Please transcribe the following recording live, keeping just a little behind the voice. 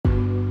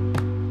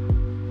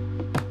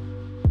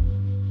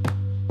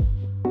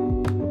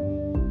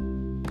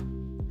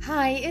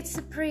Hi, it's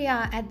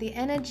Priya at the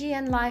Energy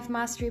and Life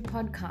Mastery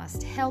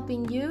Podcast,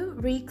 helping you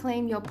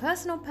reclaim your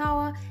personal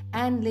power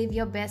and live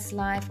your best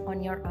life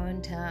on your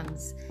own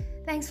terms.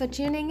 Thanks for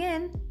tuning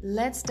in.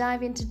 Let's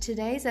dive into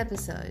today's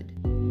episode.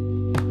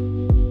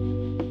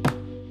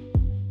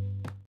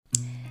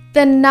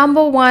 The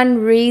number one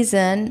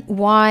reason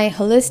why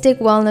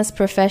holistic wellness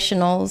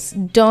professionals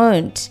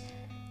don't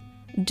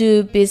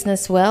do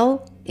business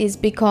well is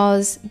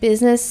because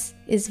business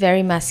is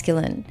very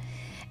masculine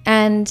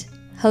and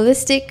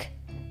holistic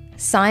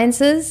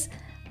sciences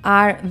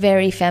are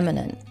very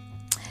feminine.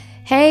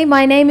 Hey,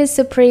 my name is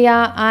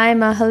Supriya.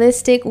 I'm a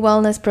holistic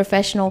wellness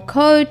professional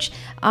coach.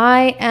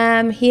 I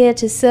am here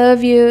to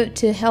serve you,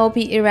 to help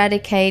you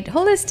eradicate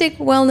holistic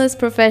wellness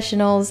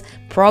professionals'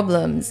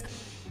 problems.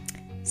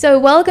 So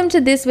welcome to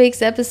this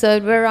week's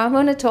episode where I'm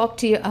going to talk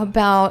to you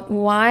about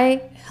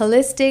why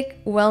holistic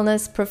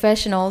wellness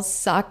professionals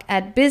suck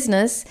at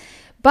business,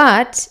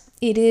 but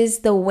it is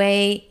the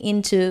way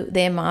into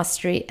their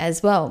mastery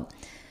as well.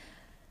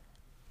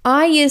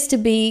 I used to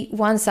be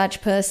one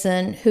such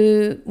person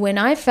who, when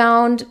I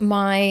found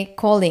my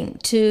calling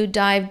to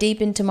dive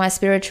deep into my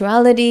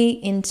spirituality,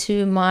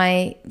 into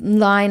my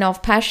line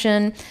of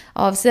passion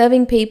of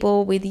serving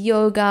people with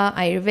yoga,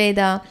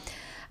 Ayurveda,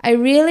 I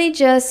really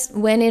just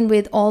went in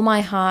with all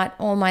my heart,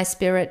 all my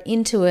spirit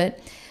into it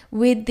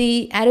with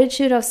the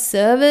attitude of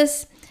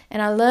service,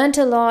 and I learned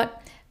a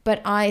lot,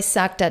 but I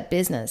sucked at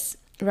business.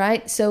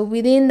 Right? So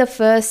within the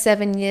first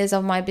 7 years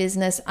of my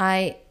business,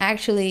 I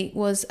actually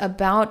was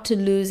about to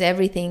lose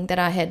everything that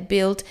I had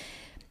built.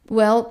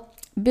 Well,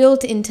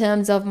 built in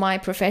terms of my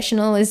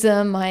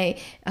professionalism, my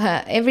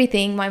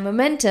everything, my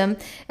momentum,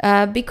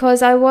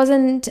 because I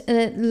wasn't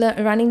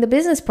running the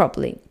business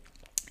properly.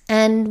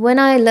 And when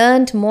I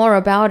learned more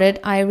about it,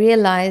 I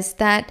realized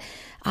that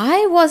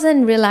I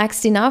wasn't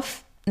relaxed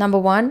enough, number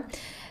one.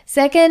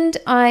 Second,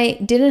 I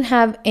didn't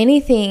have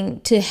anything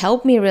to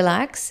help me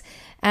relax.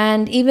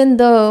 And even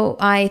though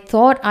I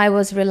thought I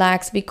was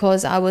relaxed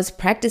because I was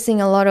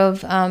practicing a lot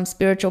of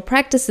spiritual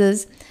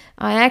practices,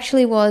 I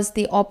actually was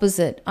the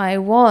opposite. I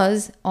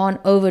was on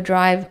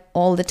overdrive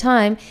all the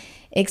time,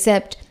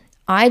 except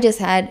I just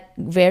had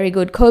very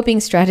good coping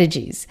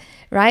strategies,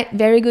 right?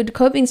 Very good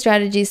coping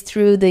strategies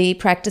through the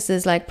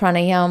practices like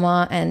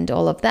pranayama and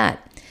all of that.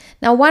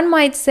 Now, one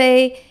might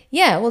say,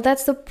 yeah, well,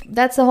 that's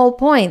the whole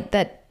point,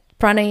 that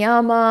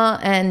pranayama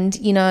and,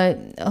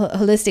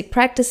 holistic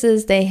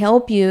practices, they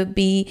help you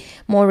be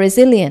more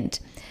resilient.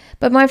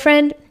 But my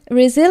friend,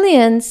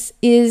 resilience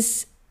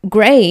is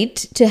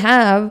great to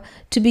have,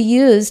 to be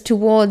used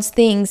towards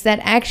things that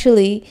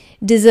actually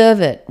deserve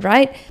it,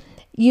 right?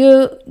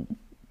 You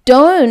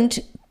don't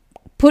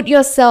put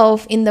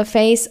yourself in the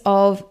face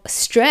of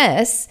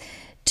stress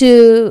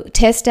to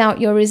test out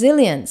your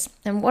resilience.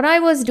 And what I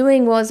was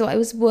doing was I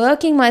was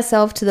working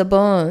myself to the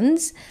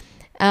bones.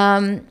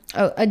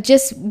 I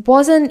just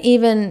wasn't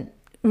even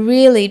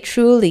really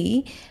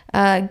truly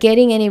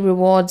getting any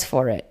rewards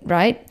for it,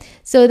 right?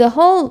 So the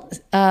whole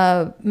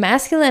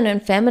masculine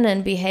and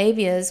feminine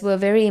behaviors were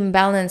very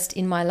imbalanced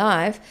in my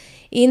life,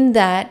 in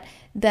that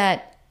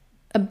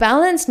a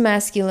balanced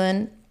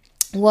masculine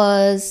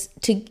was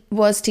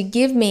to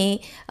give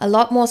me a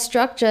lot more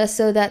structure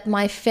so that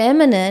my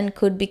feminine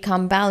could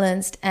become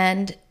balanced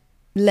and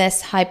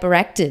less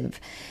hyperactive.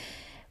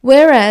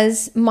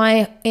 Whereas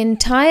my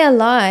entire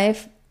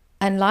life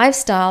and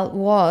lifestyle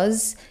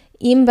was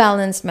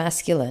imbalanced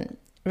masculine,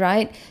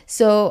 right?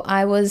 So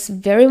I was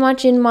very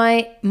much in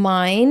my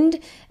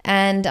mind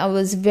and I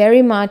was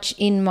very much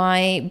in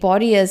my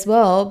body as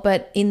well,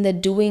 but in the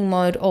doing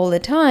mode all the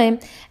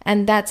time.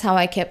 And that's how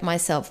I kept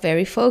myself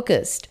very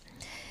focused.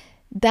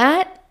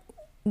 That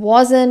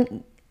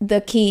wasn't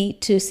the key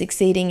to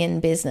succeeding in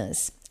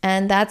business.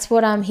 And that's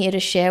what I'm here to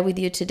share with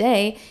you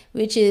today,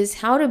 which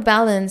is how to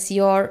balance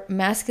your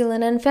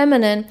masculine and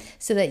feminine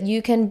so that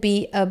you can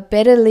be a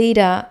better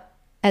leader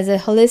as a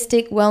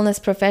holistic wellness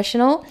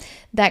professional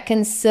that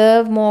can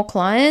serve more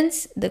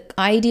clients, the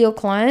ideal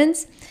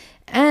clients,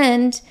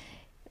 and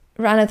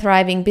run a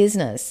thriving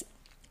business.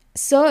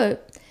 So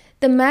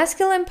the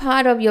masculine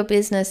part of your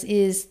business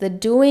is the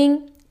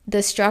doing,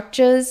 the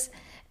structures,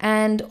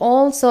 and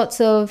all sorts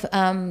of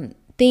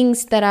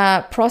things that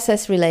are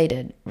process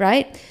related,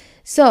 right?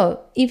 So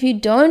if you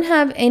don't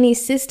have any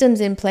systems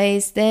in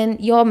place, then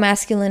your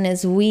masculine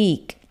is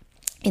weak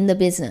in the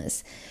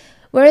business.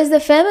 Whereas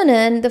the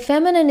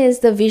feminine is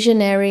the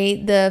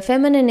visionary. The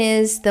feminine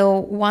is the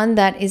one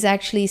that is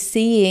actually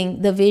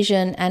seeing the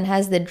vision and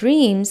has the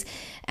dreams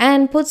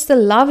and puts the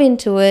love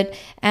into it.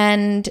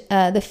 And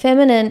the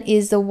feminine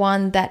is the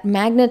one that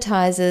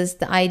magnetizes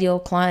the ideal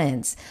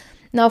clients.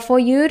 Now, for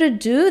you to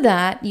do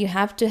that, you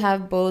have to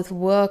have both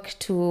work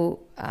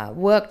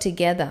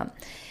together.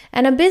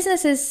 And a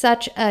business is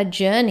such a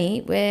journey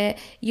where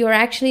you're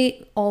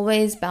actually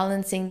always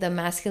balancing the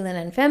masculine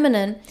and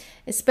feminine,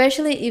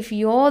 especially if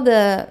you're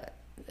the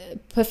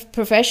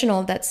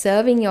professional that's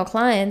serving your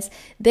clients,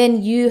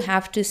 then you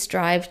have to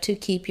strive to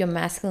keep your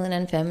masculine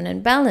and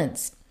feminine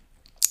balance.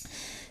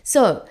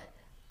 So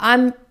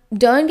I'm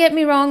don't get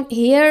me wrong,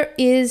 here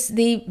is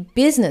the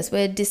business.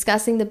 We're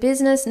discussing the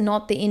business,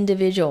 not the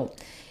individual.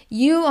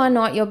 You are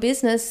not your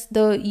business,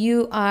 though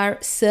you are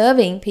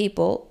serving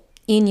people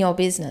in your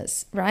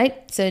business,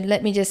 right? So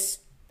let me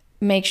just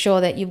make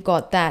sure that you've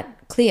got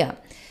that clear.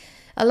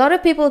 A lot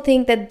of people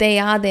think that they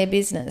are their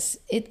business.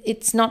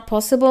 It's not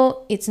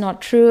possible. It's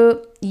not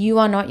true. You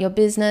are not your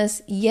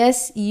business.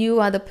 Yes, you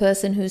are the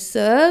person who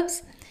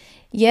serves.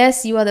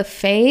 Yes, you are the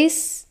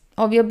face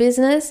of your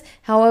business.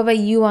 However,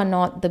 you are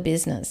not the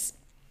business.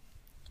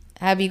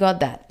 Have you got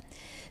that?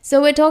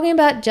 So we're talking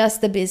about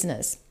just the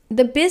business.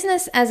 The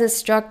business as a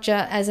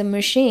structure, as a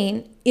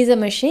machine, is a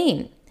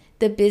machine.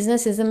 The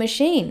business is a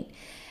machine.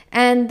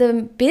 And the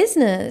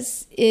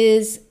business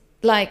is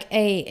like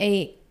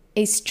a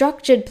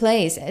structured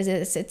place.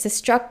 It's a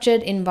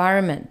structured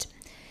environment.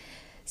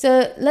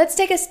 So let's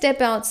take a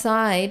step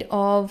outside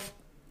of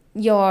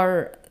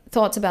your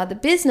thoughts about the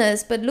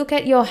business, but look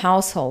at your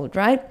household,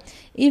 right?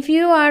 If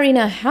you are in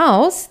a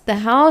house, the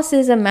house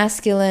is a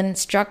masculine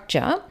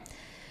structure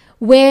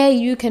where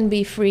you can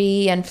be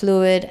free and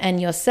fluid and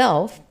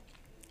yourself.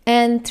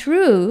 And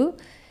through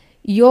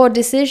your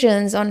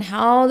decisions on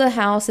how the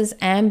house's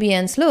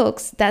ambience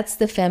looks, that's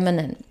the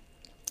feminine.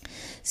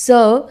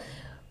 So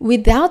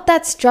without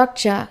that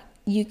structure,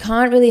 you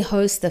can't really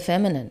host the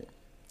feminine,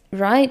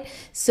 right?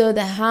 So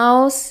the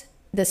house,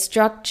 the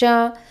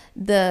structure,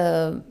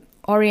 the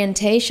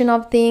orientation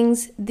of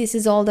things, this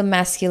is all the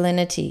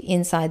masculinity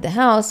inside the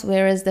house,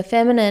 whereas the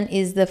feminine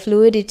is the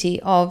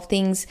fluidity of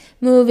things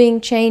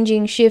moving,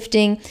 changing,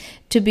 shifting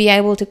to be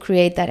able to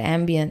create that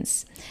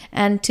ambience.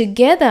 And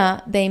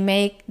together they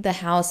make the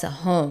house a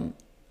home.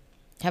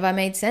 Have I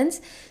made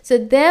sense? So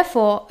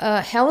therefore,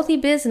 a healthy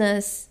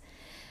business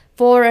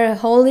for a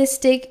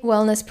holistic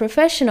wellness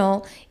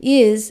professional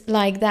is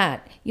like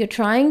that. You're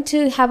trying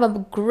to have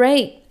a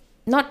great,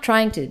 not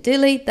trying to,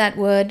 delete that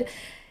word,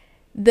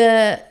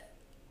 the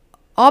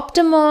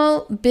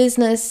optimal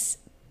business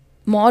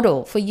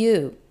model for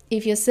you,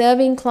 if you're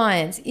serving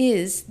clients,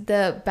 is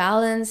the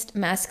balanced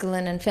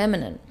masculine and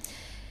feminine.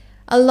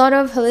 A lot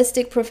of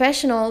holistic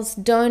professionals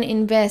don't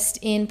invest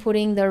in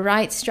putting the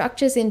right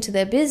structures into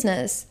their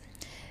business,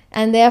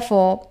 and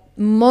therefore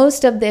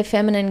most of their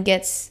feminine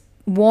gets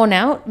worn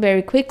out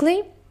very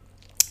quickly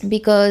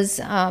because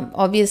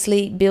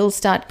obviously bills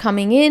start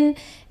coming in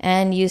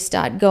and you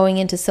start going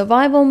into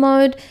survival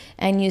mode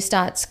and you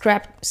start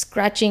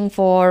scratching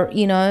for,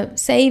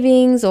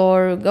 savings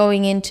or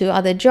going into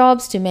other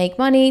jobs to make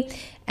money,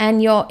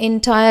 and your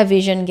entire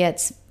vision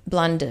gets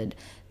blundered.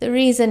 The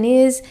reason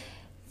is,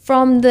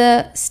 from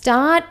the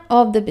start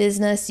of the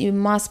business, you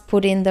must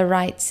put in the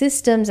right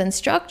systems and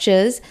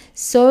structures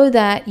so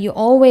that you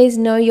always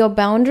know your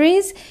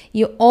boundaries.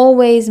 You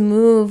always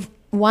move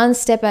one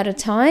step at a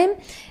time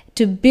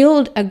to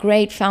build a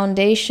great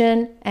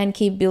foundation and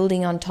keep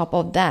building on top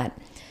of that.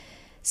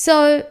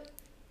 So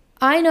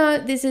I know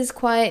this is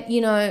quite,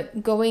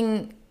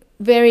 going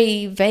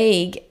very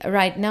vague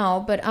right now,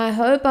 but I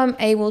hope I'm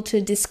able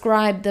to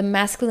describe the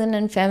masculine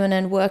and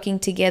feminine working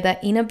together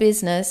in a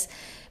business,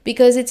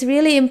 because it's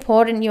really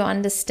important you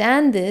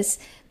understand this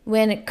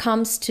when it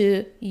comes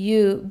to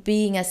you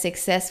being a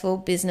successful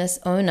business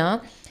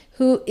owner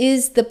who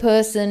is the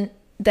person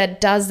that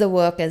does the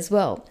work as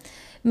well.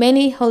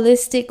 Many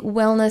holistic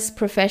wellness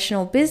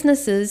professional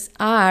businesses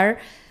are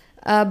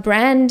a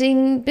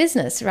branding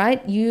business,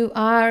 right? You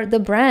are the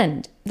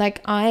brand.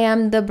 Like I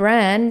am the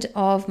brand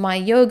of my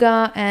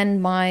yoga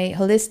and my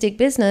holistic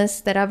business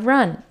that I've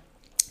run.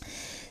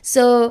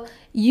 So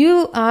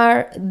you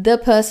are the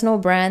personal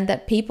brand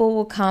that people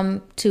will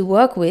come to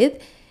work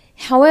with.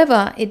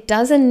 However, it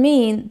doesn't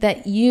mean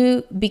that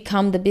you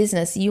become the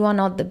business. You are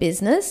not the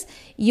business.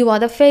 You are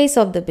the face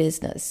of the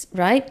business,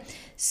 right?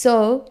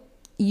 So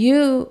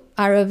you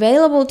are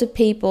available to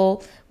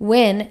people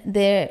when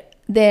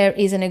there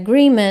is an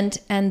agreement,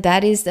 and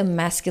that is the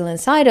masculine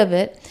side of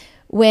it.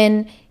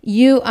 When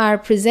you are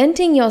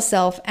presenting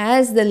yourself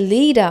as the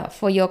leader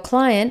for your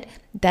client,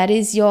 that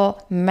is your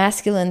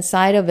masculine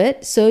side of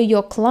it. So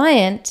your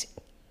client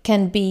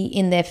can be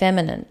in their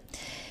feminine.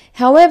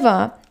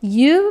 However,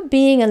 you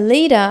being a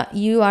leader,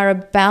 you are a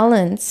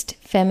balanced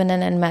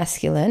feminine and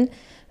masculine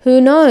who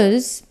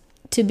knows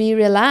to be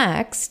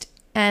relaxed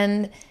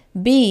and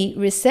be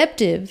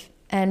receptive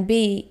and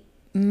be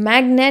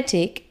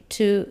magnetic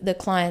to the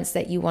clients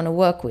that you want to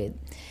work with.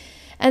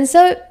 And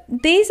so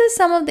these are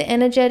some of the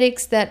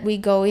energetics that we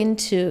go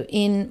into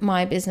in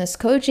my business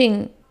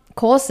coaching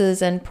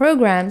courses and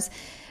programs.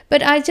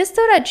 But I just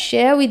thought I'd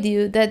share with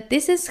you that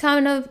this is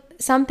kind of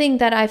something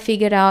that I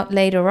figured out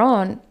later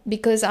on,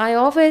 because I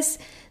always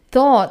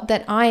thought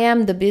that I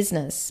am the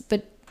business.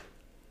 But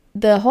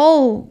the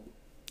whole,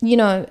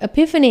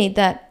 epiphany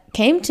that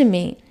came to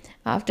me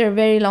after a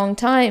very long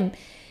time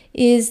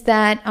is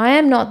that I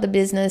am not the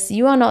business.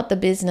 You are not the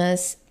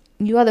business.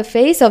 You are the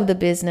face of the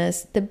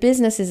business. The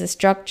business is a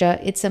structure.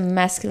 It's a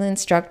masculine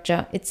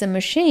structure. It's a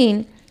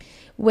machine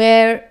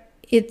where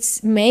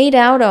it's made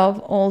out of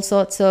all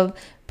sorts of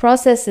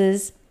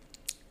processes,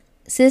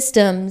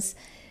 systems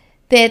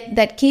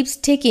that keeps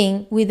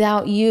ticking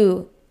without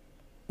you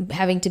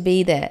having to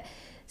be there.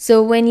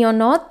 So when you're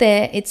not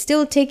there, it's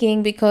still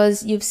ticking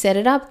because you've set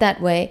it up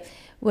that way.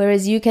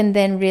 Whereas you can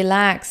then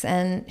relax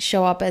and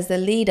show up as the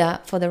leader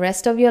for the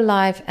rest of your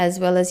life, as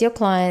well as your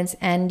clients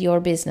and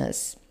your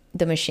business,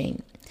 the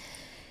machine.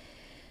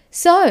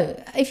 So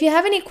if you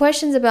have any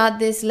questions about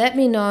this, let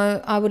me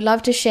know. I would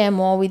love to share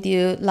more with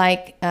you,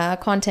 like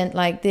content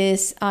like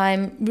this.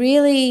 I'm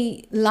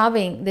really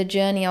loving the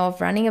journey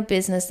of running a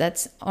business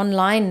that's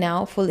online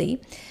now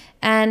fully.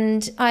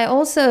 And I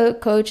also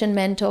coach and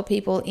mentor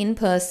people in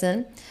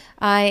person.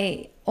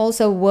 I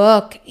also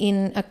work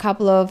in a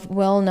couple of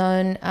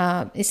well-known,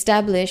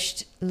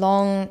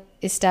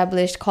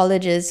 long-established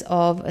colleges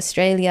of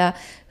Australia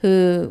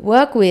who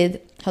work with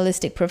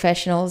holistic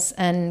professionals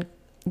and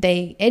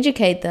they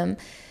educate them.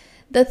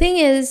 The thing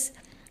is,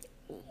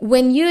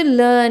 when you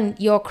learn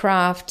your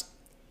craft,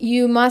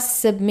 you must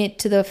submit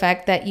to the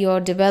fact that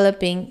you're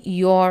developing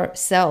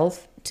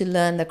yourself to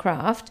learn the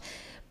craft.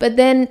 But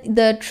then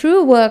the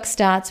true work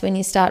starts when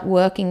you start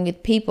working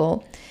with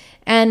people.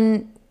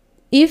 And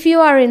if you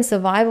are in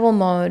survival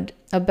mode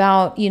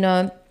about,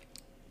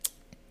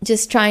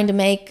 just trying to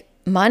make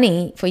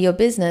money for your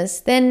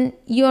business, then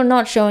you're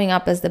not showing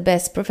up as the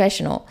best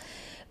professional.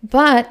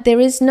 But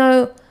there is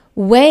no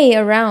way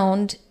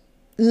around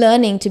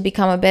learning to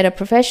become a better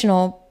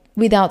professional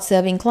without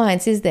serving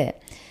clients, is there?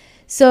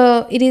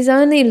 So it is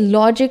only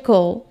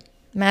logical,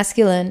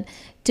 masculine,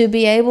 to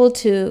be able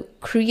to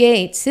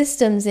create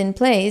systems in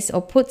place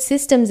or put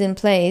systems in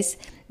place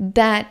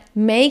that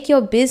make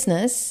your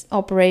business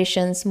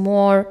operations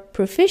more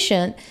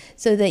proficient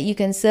so that you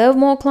can serve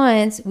more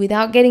clients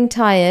without getting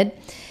tired,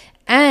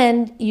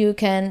 and you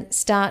can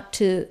start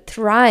to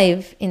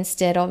thrive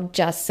instead of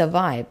just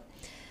survive.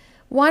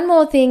 One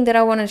more thing that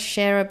I want to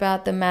share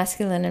about the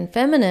masculine and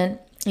feminine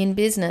in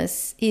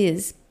business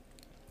is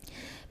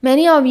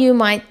many of you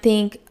might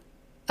think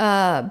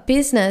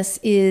business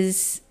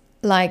is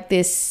like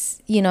this,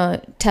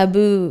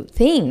 taboo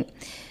thing.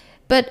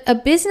 But a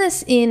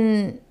business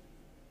in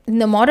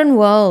the modern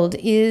world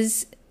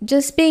is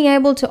just being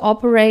able to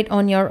operate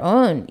on your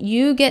own.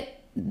 You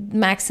get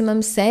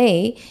maximum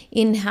say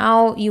in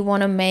how you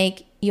want to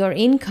make your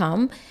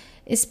income,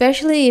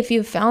 especially if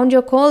you've found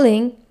your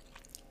calling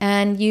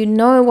and you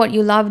know what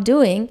you love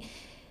doing.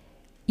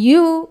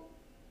 You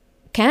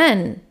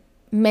can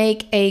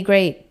make a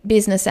great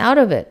business out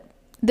of it.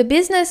 The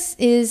business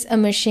is a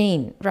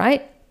machine,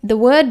 right? The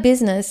word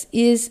business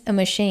is a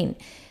machine.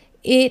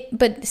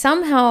 But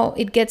somehow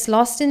it gets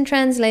lost in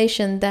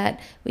translation that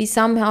we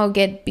somehow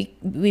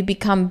we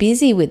become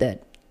busy with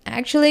it.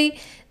 Actually,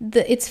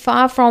 it's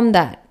far from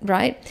that,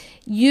 right?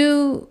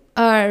 You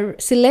are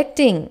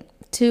selecting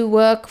to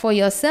work for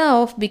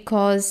yourself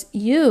because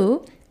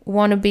you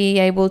want to be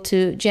able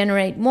to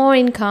generate more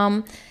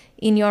income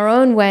in your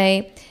own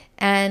way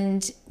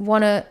and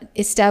want to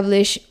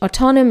establish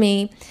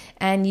autonomy,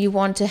 and you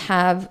want to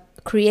have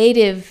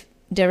creative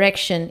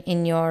direction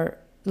in your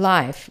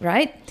life,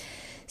 right?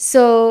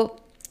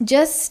 So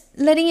just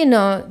letting you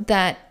know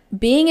that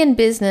being in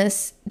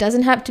business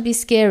doesn't have to be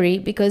scary,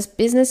 because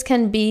business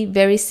can be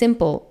very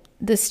simple.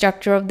 The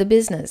structure of the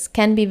business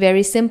can be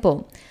very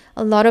simple.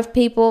 A lot of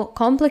people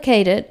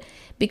complicate it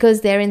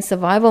because they're in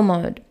survival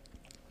mode.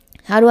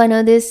 How do I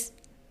know this?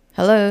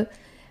 Hello,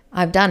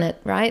 I've done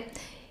it, right?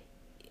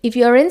 If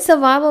you're in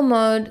survival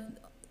mode,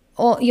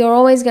 you're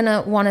always going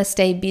to want to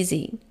stay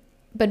busy.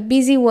 But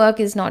busy work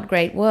is not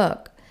great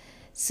work.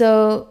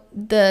 So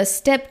the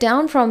step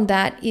down from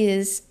that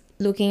is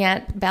looking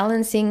at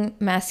balancing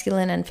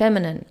masculine and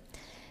feminine.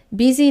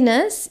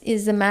 Busyness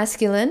is the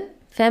masculine,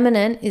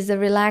 feminine is the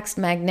relaxed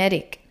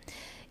magnetic.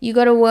 You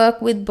got to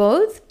work with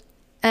both.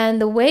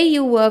 And the way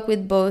you work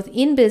with both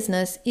in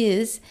business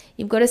is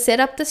you've got to set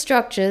up the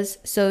structures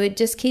so it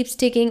just keeps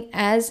ticking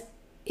as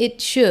it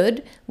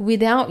should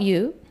without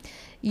you.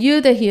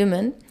 You, the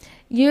human,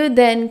 you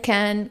then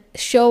can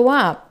show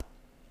up.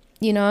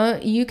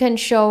 You can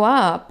show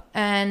up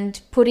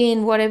and put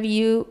in whatever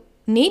you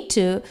need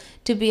to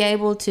be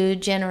able to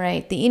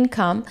generate the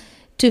income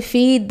to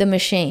feed the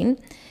machine,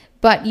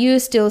 but you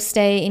still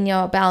stay in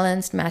your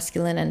balanced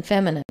masculine and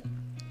feminine.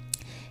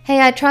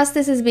 Hey, I trust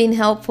this has been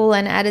helpful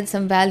and added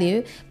some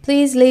value.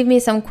 Please leave me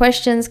some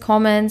questions,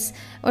 comments,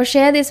 or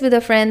share this with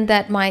a friend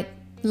that might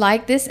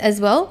like this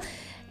as well.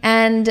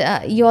 And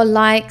your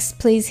likes,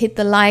 please hit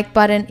the like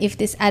button if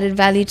this added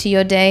value to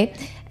your day,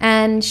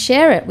 and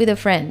share it with a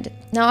friend.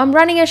 Now, I'm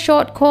running a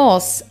short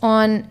course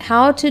on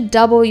how to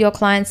double your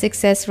client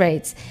success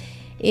rates.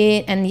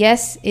 And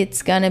yes,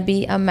 it's going to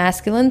be a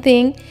masculine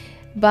thing,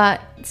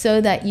 but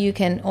so that you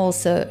can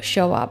also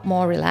show up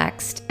more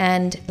relaxed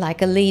and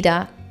like a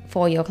leader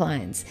for your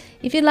clients.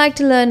 If you'd like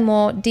to learn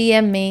more,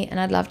 DM me and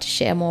I'd love to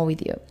share more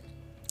with you.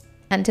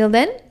 Until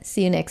then,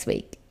 see you next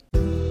week.